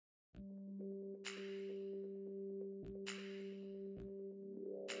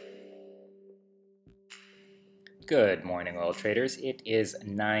Good morning, oil traders. It is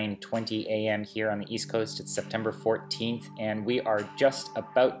 9:20 a.m. here on the East Coast. It's September 14th, and we are just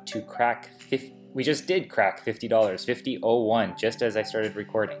about to crack we just did crack $50, 50.01, just as I started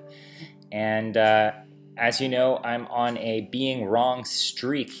recording. And as you know, I'm on a being wrong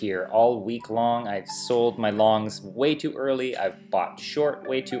streak here all week long. I've sold my longs way too early. I've bought short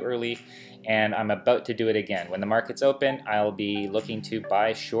way too early. And I'm about to do it again. When the market's open, I'll be looking to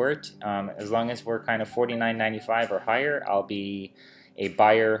buy short. As long as we're kind of $49.95 or higher, I'll be a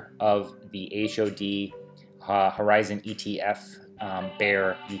buyer of the HOD Horizon ETF,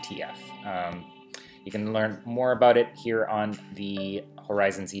 Bear ETF. You can learn more about it here on the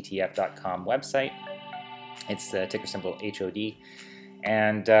horizonsetf.com website. It's the ticker symbol HOD.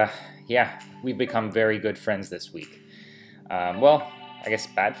 And yeah, we've become very good friends this week. Well, I guess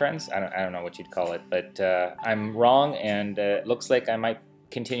bad friends? I don't know what you'd call it, but I'm wrong, and it looks like I might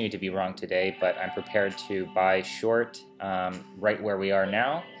continue to be wrong today, but I'm prepared to buy short right where we are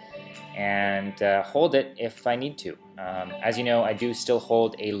now and hold it if I need to. As you know, I do still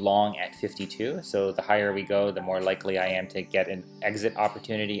hold a long at 52, so the higher we go, the more likely I am to get an exit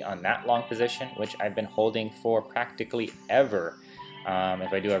opportunity on that long position, which I've been holding for practically ever.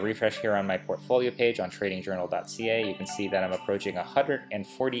 If I do a refresh here on my portfolio page on TradingJournal.ca, you can see that I'm approaching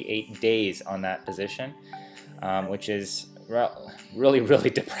 148 days on that position, which is really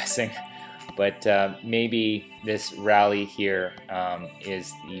depressing. But maybe this rally here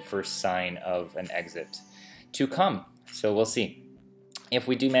is the first sign of an exit to come. So we'll see. If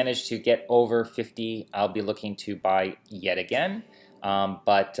we do manage to get over 50, I'll be looking to buy yet again,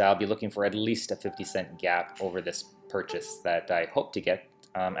 but I'll be looking for at least a 50-cent gap over this purchase that I hope to get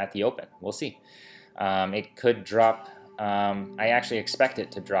at the open. We'll see. It could drop. I actually expect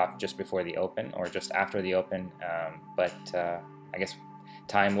it to drop just before the open or just after the open, but I guess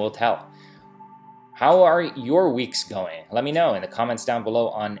time will tell. How are your weeks going? Let me know in the comments down below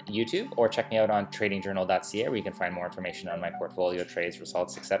on YouTube, or check me out on TradingJournal.ca where you can find more information on my portfolio trades,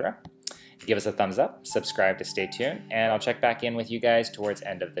 results, etc. Give us a thumbs up, subscribe to stay tuned, and I'll check back in with you guys towards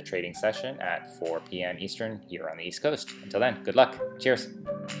end of the trading session at 4 p.m. Eastern here on the East Coast. Until then, good luck. Cheers.